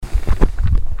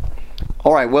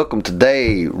All right, welcome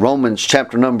today, Romans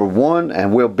chapter number 1,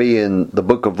 and we'll be in the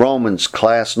book of Romans,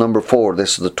 class number 4.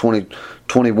 This is the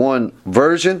 2021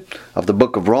 version of the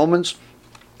book of Romans.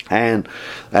 And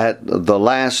at the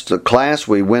last class,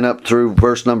 we went up through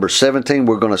verse number 17.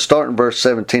 We're going to start in verse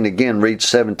 17 again, read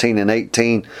 17 and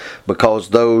 18, because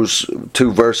those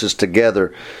two verses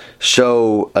together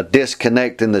show a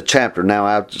disconnect in the chapter. Now,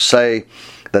 I would say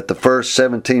that the first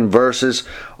 17 verses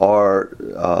are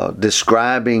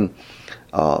describing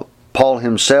Paul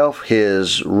himself,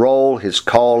 his role, his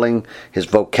calling, his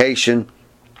vocation,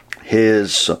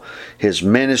 his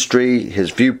ministry,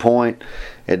 his viewpoint.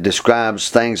 It describes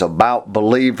things about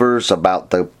believers, about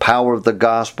the power of the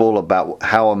gospel, about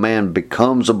how a man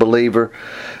becomes a believer.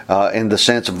 In the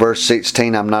sense of verse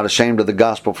 16, I'm not ashamed of the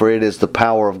gospel, for it is the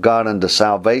power of God unto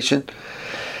salvation.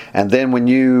 And then when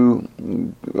you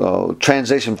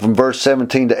transition from verse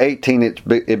 17 to 18,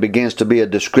 it begins to be a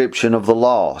description of the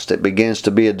lost. It begins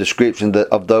to be a description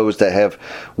of those that have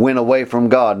went away from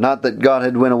God. Not that God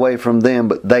had went away from them,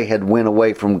 but they had went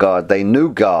away from God. They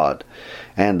knew God,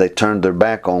 and they turned their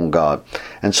back on God.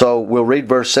 And so we'll read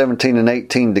verse 17 and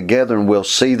 18 together, and we'll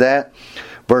see that.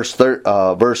 Verse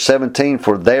 17,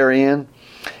 for therein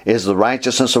is the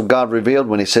righteousness of God revealed.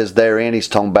 When he says therein, he's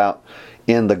talking about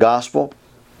in the gospel.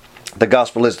 The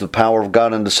gospel is the power of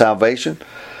God unto salvation.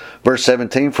 Verse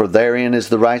 17, for therein is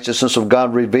the righteousness of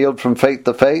God revealed from faith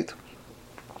to faith.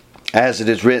 As it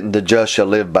is written, the just shall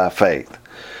live by faith.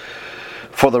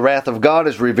 For the wrath of God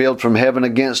is revealed from heaven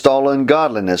against all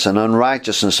ungodliness and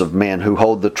unrighteousness of men who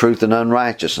hold the truth in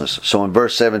unrighteousness. So in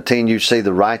verse 17 you see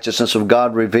the righteousness of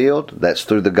God revealed. That's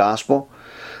through the gospel.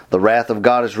 The wrath of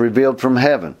God is revealed from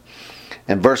heaven.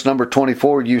 In verse number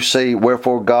 24 you see,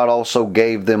 wherefore God also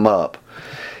gave them up.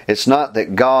 It's not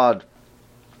that God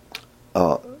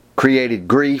created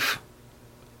grief,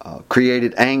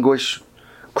 created anguish,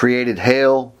 created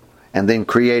hell, and then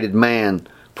created man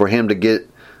for him to get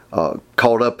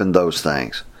caught up in those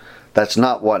things. That's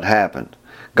not what happened.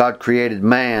 God created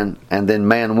man, and then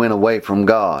man went away from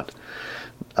God.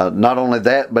 Not only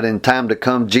that, but in time to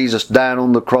come, Jesus died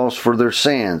on the cross for their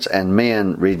sins, and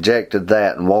men rejected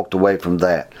that and walked away from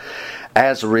that.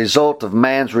 As a result of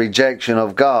man's rejection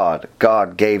of God,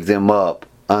 God gave them up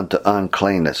unto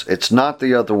uncleanness. It's not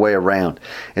the other way around.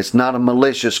 It's not a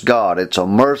malicious God. It's a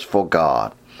merciful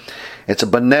God. It's a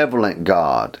benevolent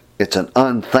God. It's an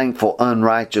unthankful,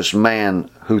 unrighteous man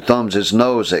who thumbs his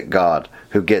nose at God,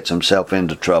 who gets himself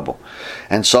into trouble.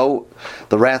 And so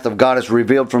the wrath of God is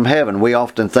revealed from heaven. We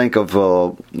often think of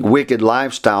a wicked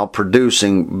lifestyle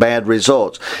producing bad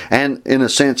results. And in a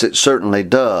sense it certainly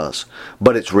does.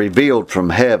 But it's revealed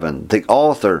from heaven. The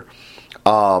author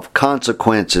of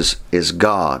consequences is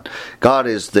God. God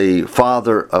is the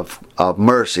Father of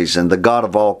mercies and the God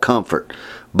of all comfort.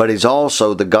 But He's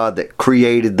also the God that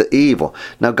created the evil.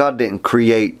 Now, God didn't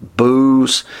create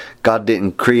booze. God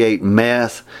didn't create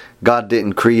meth. God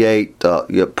didn't create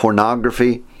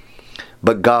pornography.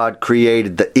 But God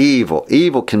created the evil.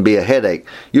 Evil can be a headache.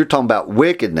 You're talking about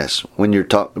wickedness. When you're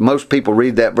most people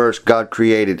read that verse, God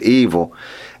created evil,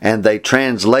 and they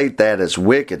translate that as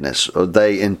wickedness, or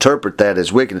they interpret that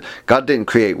as wickedness. God didn't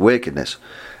create wickedness.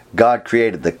 God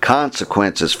created the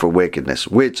consequences for wickedness,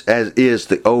 which is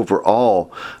the overall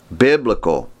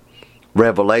biblical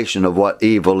revelation of what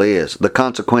evil is. The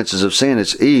consequences of sin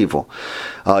is evil.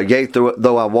 Yea,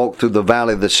 though I walk through the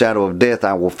valley of the shadow of death,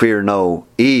 I will fear no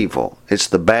evil. It's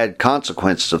the bad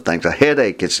consequences of things. A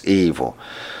headache is evil.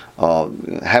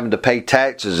 Having to pay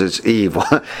taxes is evil.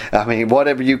 I mean,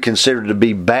 whatever you consider to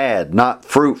be bad, not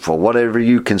fruitful, whatever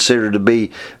you consider to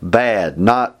be bad,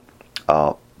 not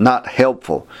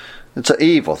helpful, it's an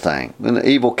evil thing. And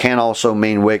evil can also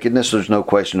mean wickedness. There's no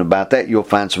question about that. You'll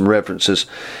find some references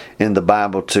in the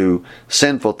Bible to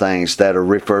sinful things that are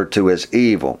referred to as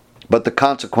evil. But the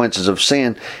consequences of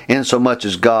sin, insomuch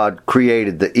as God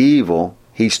created the evil,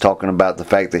 He's talking about the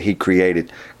fact that He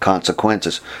created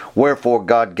consequences. Wherefore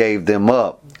God gave them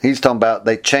up. He's talking about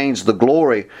they changed the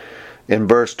glory. In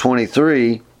verse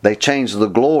 23, they changed the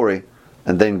glory,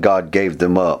 and then God gave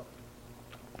them up.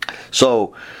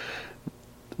 So,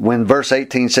 when verse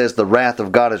 18 says the wrath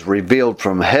of God is revealed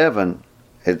from heaven,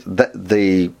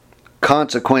 the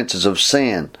consequences of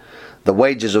sin, the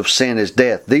wages of sin is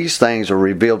death. These things are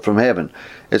revealed from heaven.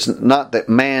 It's not that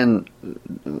man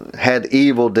had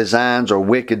evil designs or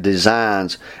wicked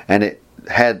designs and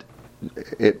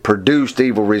it produced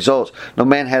evil results. No,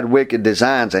 man had wicked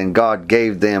designs and God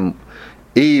gave them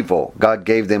evil. God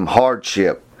gave them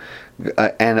hardship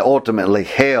and ultimately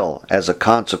hell as a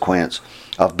consequence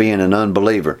of being an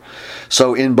unbeliever.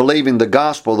 So in believing the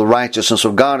gospel, the righteousness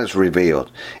of God is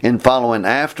revealed. In following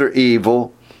after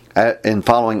evil, in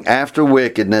following after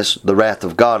wickedness, the wrath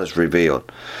of God is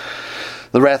revealed.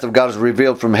 The wrath of God is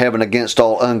revealed from heaven against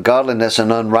all ungodliness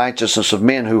and unrighteousness of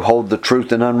men who hold the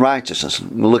truth in unrighteousness.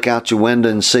 Look out your window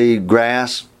and see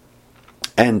grass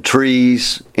and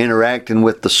trees interacting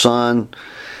with the sun,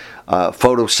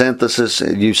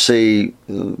 photosynthesis. You see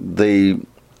the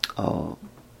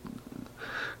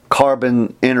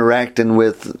carbon interacting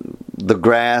with the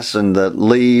grass and the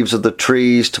leaves of the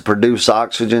trees to produce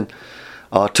oxygen.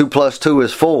 2 plus 2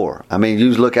 is 4. I mean,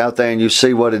 you look out there and you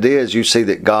see what it is. You see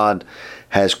that God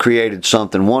has created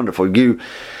something wonderful. You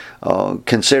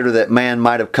consider that man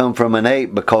might have come from an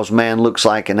ape because man looks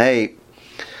like an ape.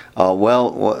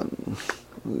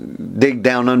 Dig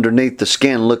down underneath the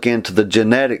skin, look into the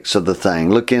genetics of the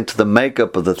thing, look into the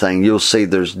makeup of the thing. You'll see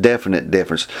there's definite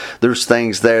difference. There's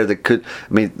things there that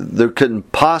there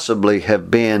couldn't possibly have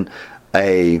been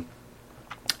a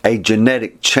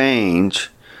genetic change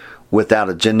without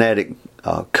a genetic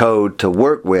code to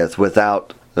work with,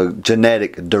 without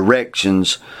genetic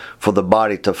directions for the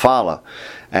body to follow.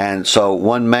 And so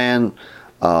one man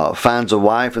finds a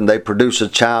wife and they produce a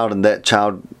child, and that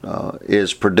child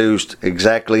is produced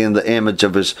exactly in the image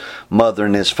of his mother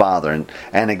and his father,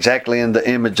 and exactly in the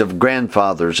image of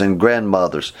grandfathers and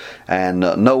grandmothers. And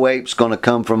no ape's going to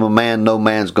come from a man, no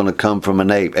man's going to come from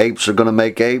an ape. Apes are going to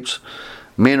make apes,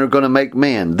 men are going to make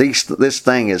men. This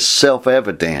thing is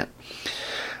self-evident.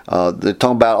 They're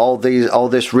talking about all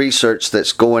this research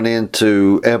that's going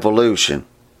into evolution.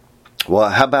 Well,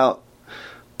 how about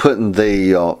putting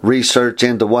the research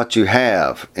into what you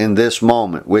have in this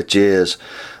moment, which is,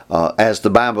 as the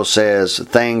Bible says,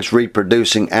 things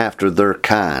reproducing after their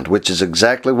kind, which is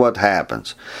exactly what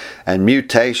happens. And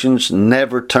mutations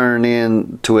never turn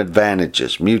into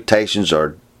advantages. Mutations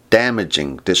are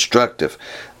damaging, destructive.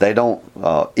 They don't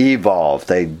evolve,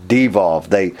 they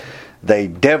devolve, they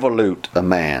devolute a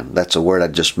man. That's a word I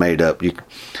just made up. You can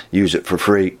use it for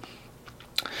free.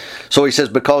 So he says,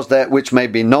 because that which may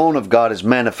be known of God is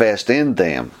manifest in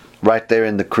them. Right there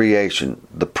in the creation,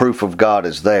 the proof of God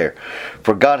is there.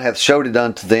 For God hath showed it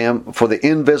unto them, for the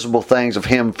invisible things of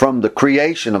Him from the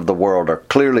creation of the world are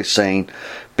clearly seen,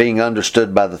 being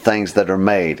understood by the things that are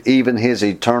made, even His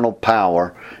eternal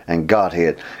power and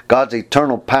Godhead. God's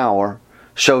eternal power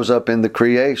shows up in the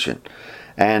creation,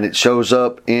 and it shows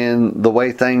up in the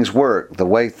way things work, the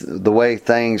way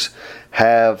things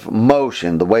have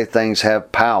motion, the way things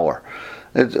have power.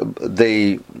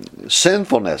 The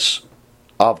sinfulness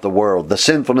of the world, the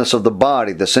sinfulness of the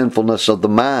body, the sinfulness of the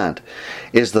mind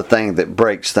is the thing that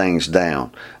breaks things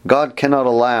down. God cannot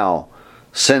allow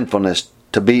sinfulness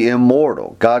to be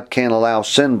immortal. God can't allow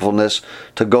sinfulness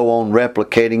to go on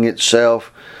replicating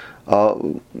itself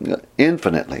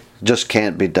infinitely. Just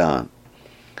can't be done.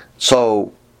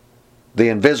 So the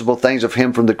invisible things of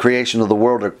Him from the creation of the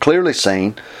world are clearly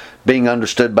seen, being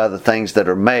understood by the things that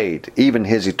are made, even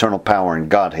His eternal power and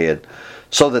Godhead,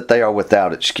 so that they are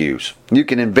without excuse. You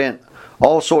can invent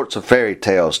all sorts of fairy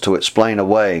tales to explain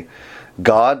away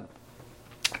God,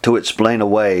 to explain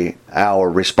away our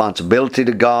responsibility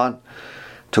to God,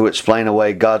 to explain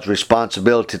away God's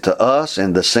responsibility to us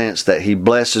in the sense that He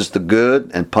blesses the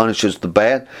good and punishes the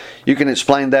bad. You can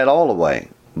explain that all away,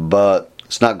 but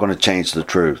it's not going to change the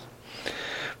truth.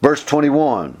 Verse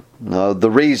 21,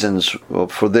 the reasons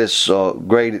for this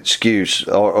great excuse,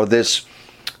 or this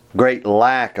great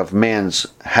lack of men's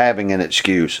having an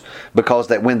excuse, because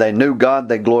that when they knew God,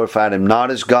 they glorified Him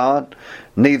not as God,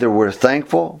 neither were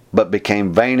thankful, but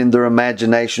became vain in their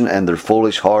imagination, and their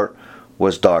foolish heart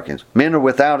was darkened. Men are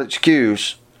without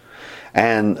excuse,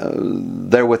 and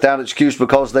they're without excuse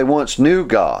because they once knew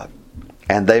God,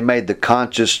 and they made the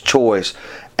conscious choice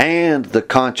and the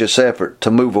conscious effort to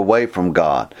move away from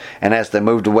God. And as they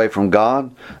moved away from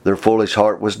God, their foolish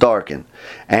heart was darkened.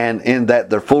 And in that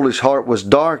their foolish heart was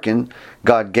darkened,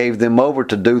 God gave them over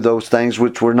to do those things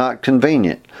which were not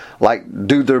convenient. Like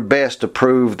do their best to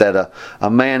prove that a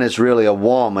man is really a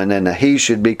woman and a he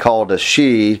should be called a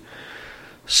she,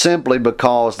 simply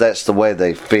because that's the way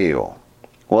they feel.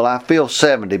 Well, I feel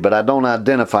 70, but I don't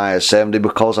identify as 70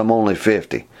 because I'm only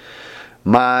 50.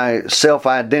 My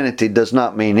self-identity does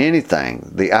not mean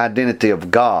anything. The identity of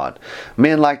God.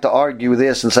 Men like to argue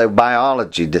this and say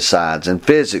biology decides and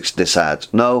physics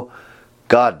decides. No,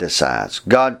 God decides.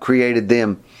 God created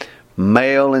them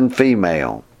male and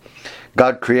female.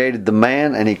 God created the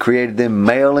man and He created them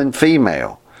male and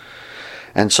female.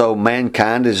 And so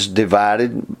mankind is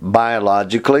divided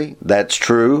biologically. That's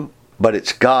true. But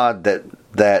it's God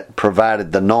that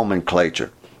provided the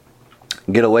nomenclature.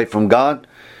 Get away from God.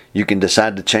 You can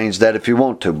decide to change that if you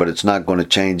want to, but it's not going to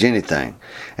change anything.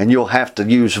 And you'll have to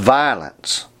use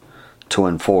violence to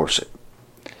enforce it.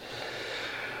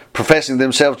 Professing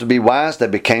themselves to be wise, they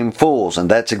became fools, and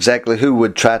that's exactly who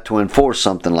would try to enforce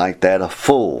something like that. A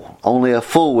fool. Only a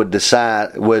fool would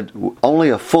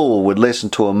listen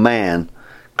to a man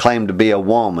claim to be a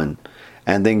woman,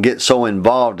 and then get so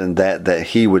involved in that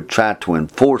he would try to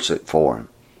enforce it for him.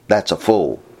 That's a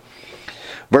fool.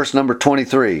 Verse number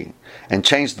 23. And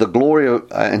change the glory of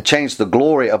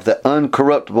the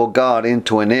uncorruptible God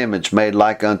into an image made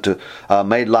like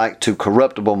to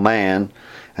corruptible man,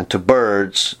 and to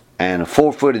birds, and a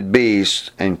four-footed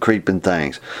beast, and creeping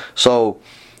things. So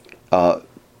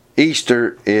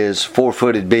Easter is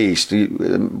four-footed beast.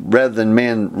 Rather than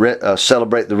men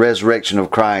celebrate the resurrection of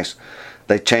Christ,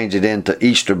 they change it into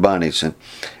Easter bunnies.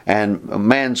 And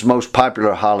man's most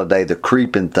popular holiday, the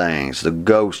creeping things, the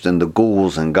ghosts and the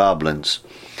ghouls and goblins.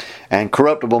 And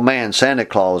corruptible man, Santa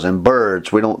Claus, and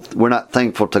birds. We're not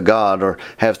thankful to God or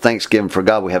have Thanksgiving for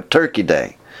God. We have Turkey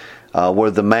Day,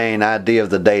 where the main idea of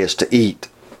the day is to eat.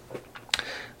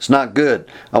 It's not good.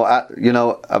 I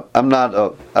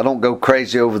don't go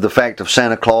crazy over the fact of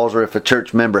Santa Claus, or if a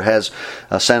church member has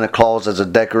a Santa Claus as a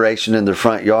decoration in their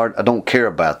front yard. I don't care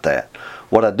about that.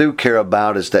 What I do care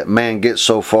about is that man gets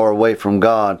so far away from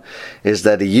God is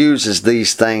that he uses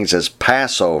these things as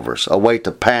Passovers, a way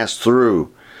to pass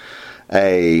through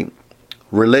a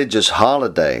religious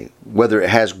holiday, whether it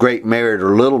has great merit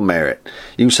or little merit.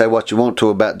 You can say what you want to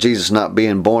about Jesus not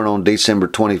being born on December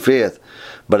 25th,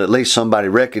 but at least somebody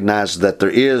recognizes that there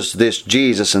is this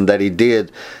Jesus and that he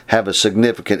did have a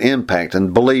significant impact,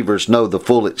 and believers know the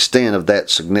full extent of that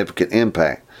significant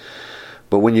impact.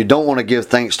 But when you don't want to give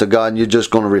thanks to God and you're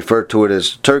just going to refer to it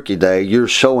as Turkey Day, you're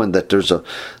showing that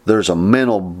there's a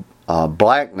mental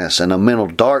blackness and a mental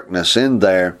darkness in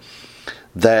there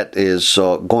that is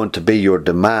going to be your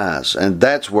demise. And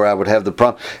that's where I would have the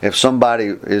problem. If somebody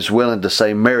is willing to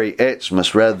say Merry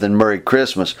Xmas rather than Merry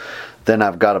Christmas, then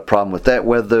I've got a problem with that,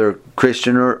 whether they're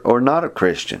Christian or not a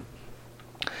Christian.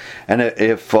 And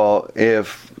if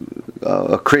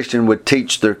a Christian would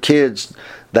teach their kids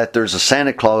that there's a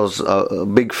Santa Claus, a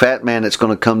big fat man that's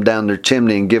going to come down their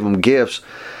chimney and give them gifts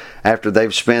after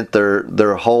they've spent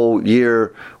their whole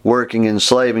year working and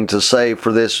slaving to save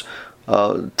for this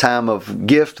time of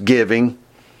gift giving,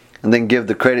 and then give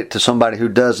the credit to somebody who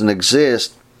doesn't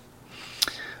exist.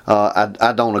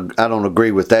 I don't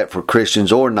agree with that for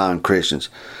Christians or non-Christians.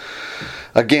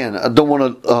 Again, I don't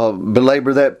want to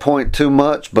belabor that point too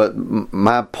much, but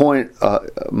my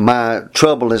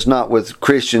trouble is not with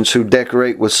Christians who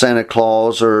decorate with Santa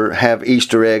Claus or have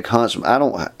Easter egg hunts. I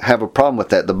don't have a problem with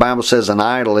that. The Bible says an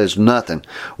idol is nothing.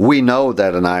 We know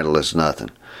that an idol is nothing.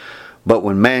 But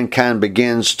when mankind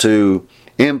begins to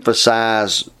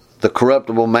emphasize the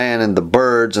corruptible man and the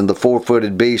birds and the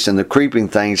four-footed beasts and the creeping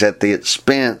things at the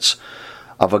expense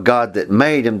of a God that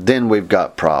made him, then we've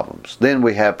got problems. Then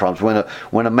we have problems.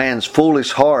 When a man's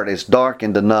foolish heart is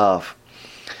darkened enough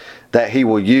that he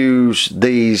will use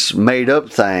these made-up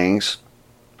things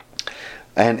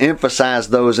and emphasize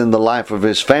those in the life of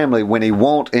his family, when he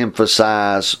won't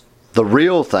emphasize the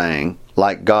real thing,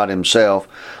 like God himself,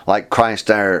 like Christ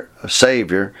our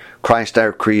Savior, Christ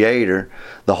our Creator,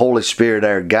 the Holy Spirit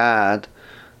our guide,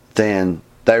 then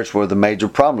there's where the major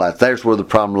problem lies. There's where the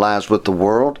problem lies with the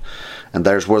world, and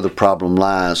there's where the problem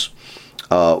lies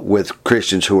with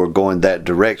Christians who are going that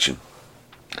direction.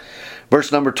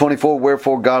 Verse number 24,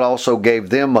 wherefore God also gave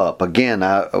them up. Again,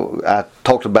 I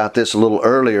talked about this a little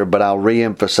earlier, but I'll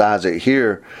re-emphasize it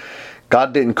here.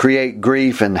 God didn't create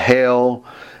grief and hell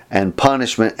and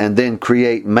punishment and then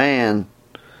create man,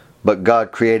 but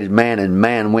God created man, and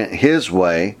man went his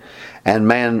way, and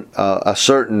man, a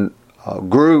certain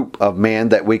group of men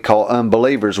that we call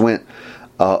unbelievers, went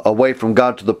away from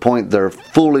God to the point their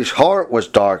foolish heart was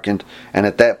darkened, and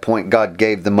at that point God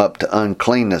gave them up to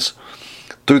uncleanness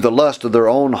through the lust of their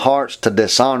own hearts to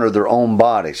dishonor their own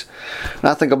bodies. And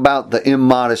I think about the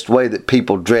immodest way that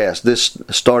people dress. This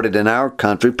started in our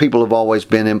country. People have always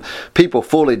been people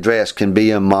fully dressed can be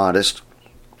immodest.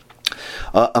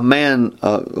 A man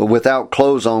without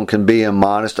clothes on can be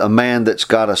immodest. A man that's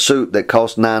got a suit that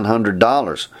costs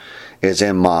 $900 is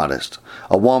immodest.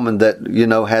 A woman that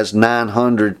has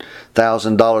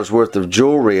 $900,000 worth of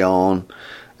jewelry on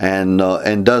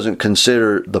and doesn't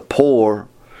consider the poor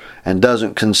and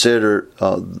doesn't consider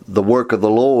the work of the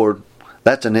Lord,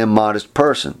 that's an immodest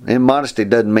person. Immodesty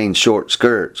doesn't mean short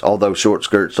skirts, although short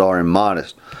skirts are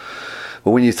immodest.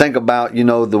 But when you think about,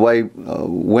 the way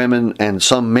women and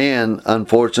some men,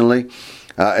 unfortunately,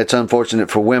 it's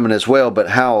unfortunate for women as well, but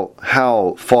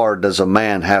how far does a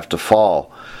man have to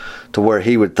fall to where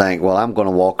he would think, well, I'm going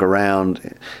to walk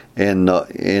around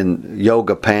in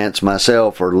yoga pants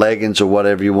myself, or leggings, or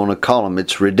whatever you want to call them.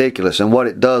 It's ridiculous. And what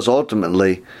it does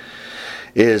ultimately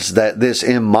is that this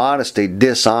immodesty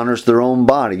dishonors their own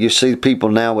body. You see people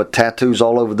now with tattoos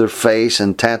all over their face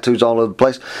and tattoos all over the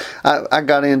place. I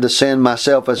got into sin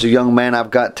myself as a young man.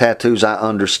 I've got tattoos. I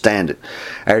understand it.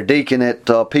 Our deacon at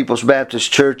People's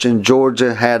Baptist Church in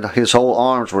Georgia had his whole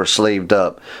arms were sleeved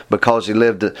up because he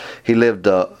lived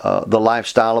the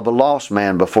lifestyle of a lost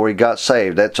man before he got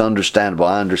saved. That's understandable.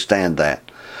 I understand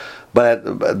that.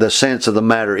 But the sense of the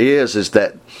matter is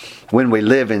that when we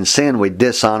live in sin, we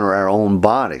dishonor our own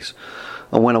bodies.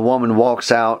 When a woman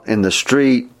walks out in the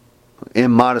street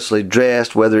immodestly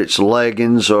dressed, whether it's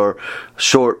leggings or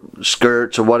short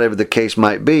skirts or whatever the case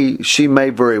might be, she may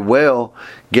very well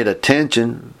get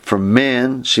attention from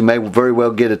men. She may very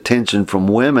well get attention from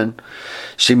women.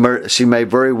 She may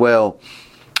very well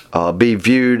be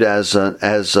viewed as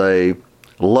a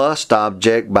lust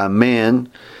object by men,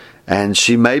 and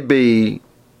she may be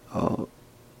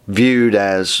viewed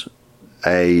as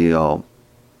an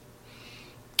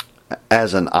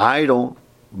idol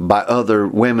by other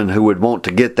women who would want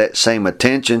to get that same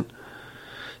attention.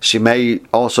 She may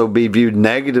also be viewed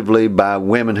negatively by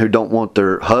women who don't want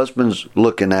their husbands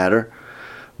looking at her.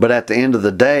 But at the end of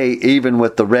the day, even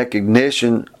with the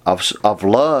recognition of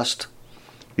lust,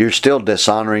 you're still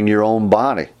dishonoring your own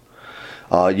body.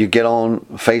 You get on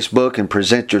Facebook and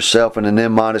present yourself in an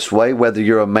immodest way, whether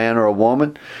you're a man or a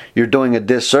woman, you're doing a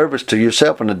disservice to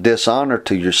yourself and a dishonor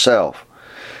to yourself.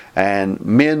 And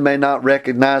men may not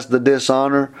recognize the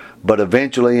dishonor, but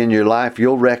eventually in your life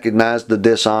you'll recognize the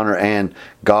dishonor, and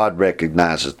God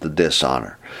recognizes the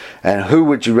dishonor. And who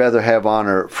would you rather have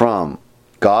honor from?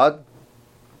 God?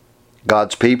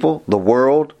 God's people? The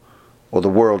world? Or the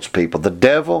world's people? The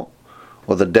devil?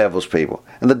 Or the devil's people?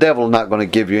 And the devil is not going to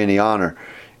give you any honor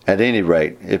at any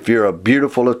rate. If you're a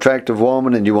beautiful, attractive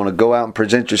woman and you want to go out and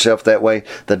present yourself that way,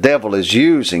 the devil is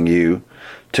using you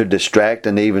to distract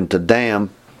and even to damn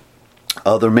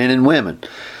other men and women.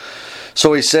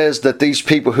 So he says that these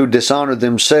people who dishonor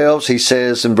themselves, he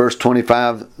says in verse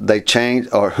 25,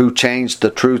 who changed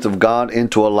the truth of God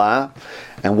into a lie,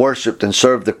 and worshipped and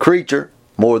served the creature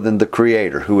more than the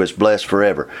Creator, who is blessed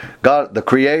forever. God, the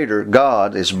Creator,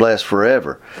 God, is blessed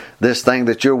forever. This thing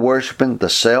that you're worshiping, the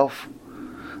self,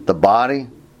 the body,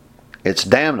 it's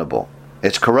damnable.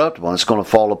 It's corruptible, and it's going to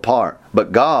fall apart.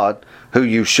 But God, who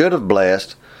you should have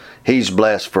blessed, He's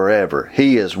blessed forever.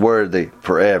 He is worthy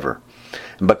forever.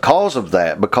 And because of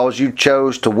that, because you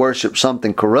chose to worship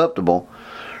something corruptible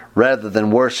rather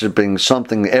than worshiping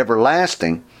something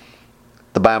everlasting,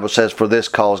 the Bible says, for this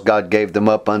cause God gave them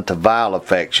up unto vile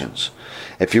affections.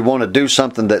 If you want to do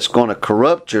something that's going to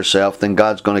corrupt yourself, then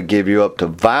God's going to give you up to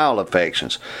vile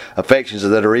affections. Affections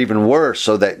that are even worse,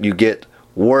 so that you get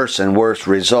worse and worse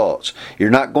results. You're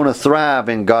not going to thrive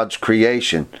in God's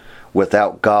creation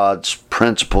without God's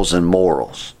principles and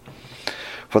morals.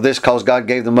 For this cause God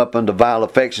gave them up unto vile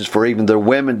affections, for even their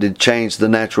women did change the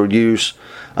natural use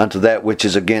unto that which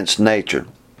is against nature.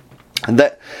 And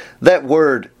that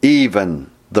word,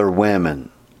 even their women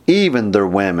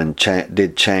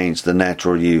did change the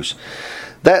natural use.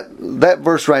 That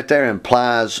verse right there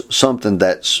implies something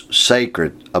that's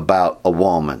sacred about a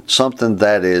woman, something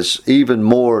that is even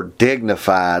more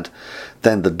dignified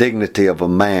than the dignity of a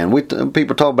man.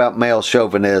 People talk about male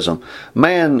chauvinism.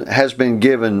 Man has been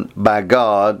given by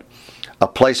God a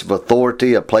place of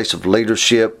authority, a place of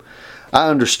leadership. I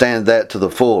understand that to the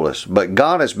fullest, but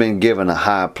God has been given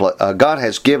God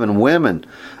has given women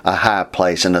a high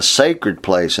place and a sacred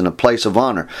place and a place of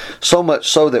honor. So much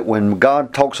so that when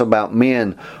God talks about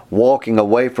men walking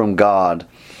away from God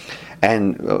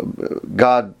and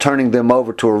God turning them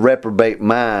over to a reprobate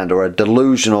mind or a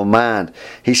delusional mind,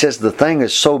 He says the thing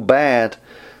is so bad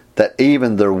that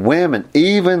even their women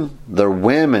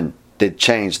did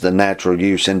change the natural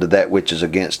use into that which is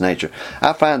against nature.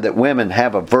 I find that women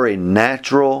have a very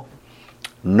natural,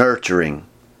 nurturing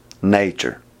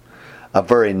nature. A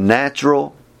very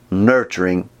natural,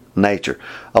 nurturing nature.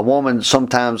 A woman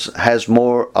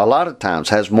a lot of times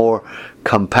has more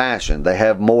compassion. They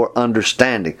have more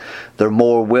understanding. They're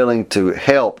more willing to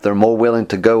help. They're more willing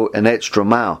to go an extra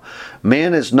mile.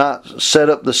 Men is not set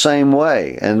up the same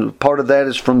way, and part of that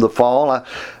is from the fall.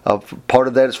 Part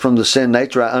of that is from the sin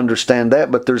nature. I understand that,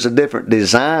 but there's a different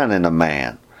design in a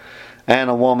man, and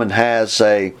a woman has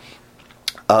a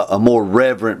more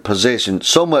reverent position.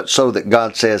 So much so that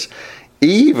God says,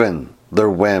 even their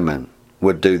women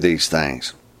would do these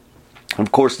things.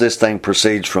 Of course, this thing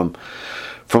proceeds from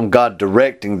God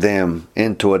directing them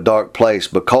into a dark place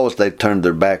because they turned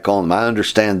their back on them. I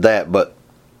understand that, but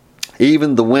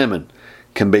Even the women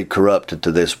can be corrupted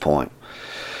to this point.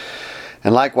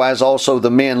 And likewise also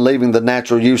the men, leaving the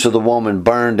natural use of the woman,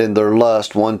 burned in their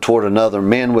lust one toward another,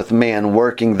 men with men,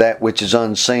 working that which is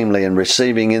unseemly, and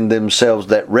receiving in themselves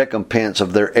that recompense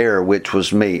of their error which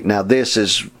was meet. Now this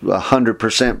is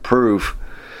 100% proof,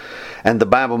 and the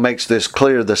Bible makes this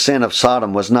clear. The sin of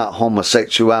Sodom was not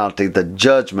homosexuality. The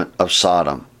judgment of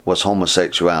Sodom was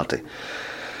homosexuality.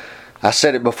 I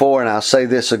said it before and I'll say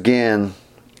this again,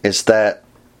 is that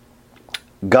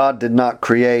God did not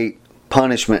create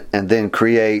punishment and then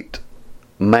create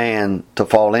man to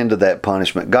fall into that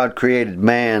punishment. God created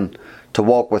man to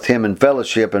walk with Him in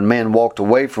fellowship, and man walked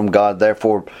away from God,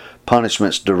 therefore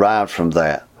punishments derived from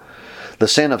that. The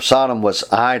sin of Sodom was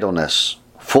idleness,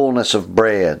 fullness of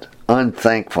bread,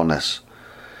 unthankfulness,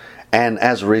 and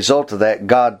as a result of that,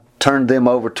 God turned them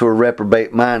over to a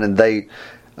reprobate mind, and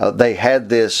they had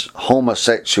this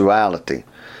homosexuality,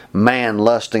 man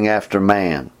lusting after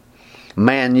man,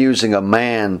 man using a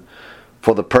man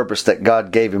for the purpose that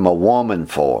God gave him a woman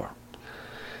for.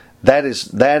 That is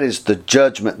the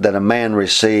judgment that a man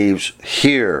receives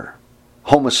here.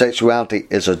 Homosexuality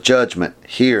is a judgment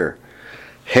here.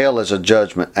 Hell is a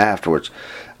judgment afterwards.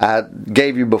 I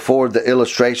gave you before the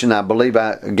illustration. I believe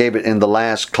I gave it in the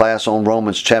last class on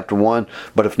Romans chapter 1.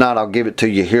 But if not, I'll give it to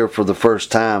you here for the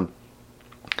first time.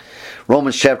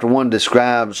 Romans chapter 1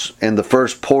 describes in the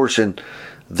first portion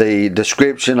the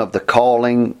description of the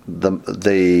calling,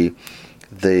 the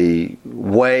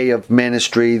way of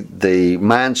ministry, the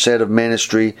mindset of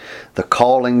ministry, the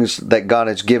callings that God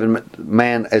has given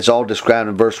man, is all described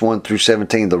in verse 1 through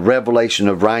 17, the revelation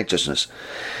of righteousness.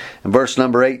 In verse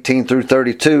number 18 through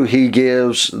 32, he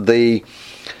gives the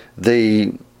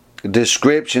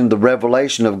description, the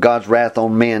revelation of God's wrath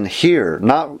on men here.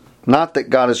 Not that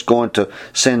God is going to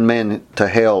send men to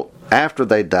hell after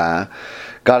they die.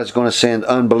 God is going to send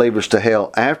unbelievers to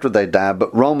hell after they die.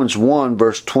 But Romans 1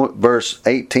 verse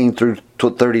 18 through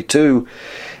 32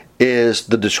 is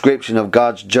the description of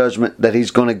God's judgment that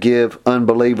He's going to give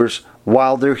unbelievers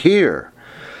while they're here,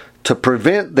 to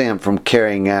prevent them from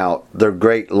carrying out their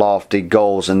great lofty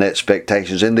goals and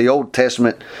expectations. In the Old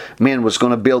Testament, men was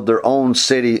going to build their own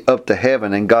city up to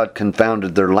heaven, and God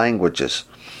confounded their languages.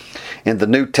 In the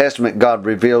New Testament, God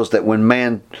reveals that when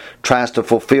man tries to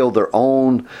fulfill their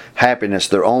own happiness,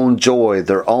 their own joy,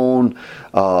 their own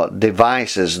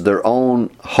devices, their own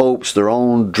hopes, their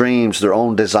own dreams, their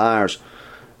own desires,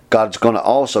 God's going to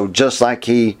also, just like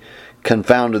He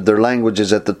confounded their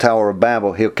languages at the Tower of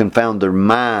Babel, He'll confound their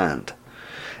mind.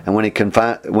 And when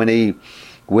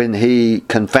He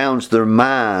confounds their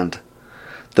mind,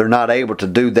 they're not able to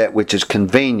do that which is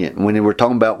convenient. When we're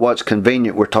talking about what's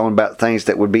convenient, we're talking about things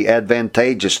that would be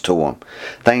advantageous to them,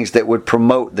 things that would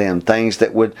promote them, things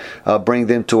that would bring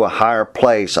them to a higher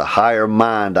place, a higher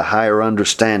mind, a higher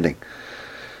understanding.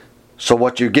 So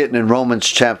what you're getting in Romans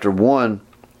chapter 1,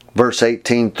 verse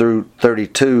 18 through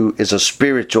 32 is a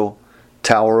spiritual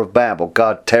Tower of Babel.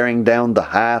 God tearing down the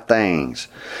high things.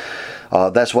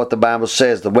 That's what the Bible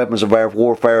says. The weapons of our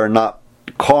warfare are not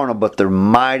carnal, but they're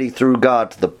mighty through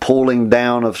God to the pulling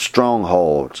down of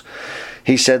strongholds.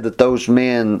 He said that those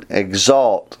men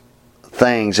exalt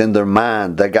things in their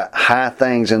mind. They got high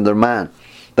things in their mind.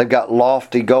 They've got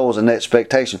lofty goals and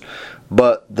expectations.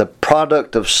 But the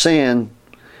product of sin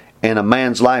in a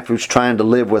man's life who's trying to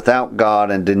live without God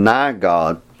and deny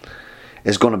God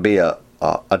is going to be a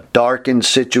darkened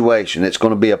situation. It's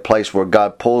going to be a place where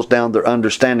God pulls down their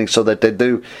understanding so that they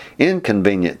do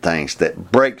inconvenient things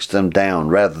that breaks them down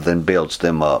rather than builds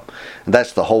them up. And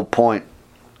that's the whole point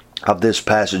of this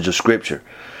passage of Scripture.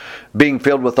 Being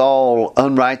filled with all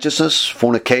unrighteousness,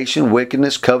 fornication,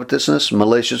 wickedness, covetousness,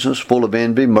 maliciousness, full of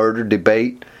envy, murder,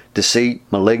 debate, deceit,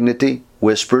 malignity,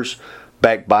 whispers,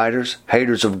 backbiters,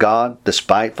 haters of God,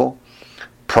 despiteful,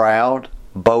 proud,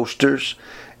 boasters,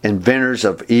 inventors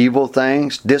of evil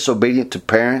things, disobedient to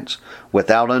parents,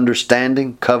 without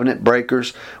understanding, covenant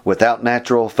breakers, without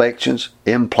natural affections,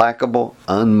 implacable,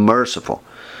 unmerciful.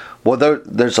 Well,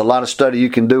 there's a lot of study you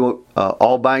can do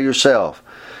all by yourself.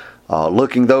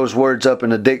 Looking those words up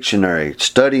in a dictionary,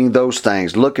 studying those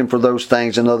things, looking for those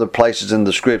things in other places in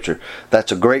the Scripture.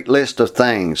 That's a great list of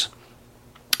things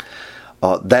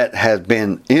that has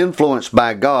been influenced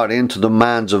by God into the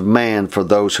minds of man for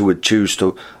those who would choose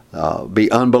to be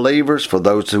unbelievers, for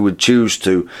those who would choose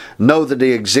to know that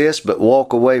He exists but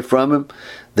walk away from Him.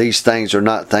 These things are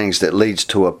not things that leads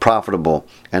to a profitable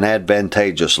and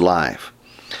advantageous life.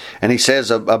 And he says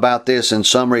about this in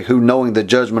summary, who knowing the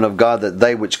judgment of God that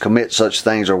they which commit such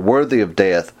things are worthy of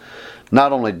death,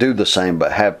 not only do the same,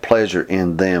 but have pleasure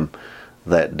in them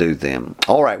that do them.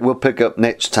 All right, we'll pick up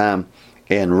next time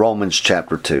in Romans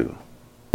chapter 2.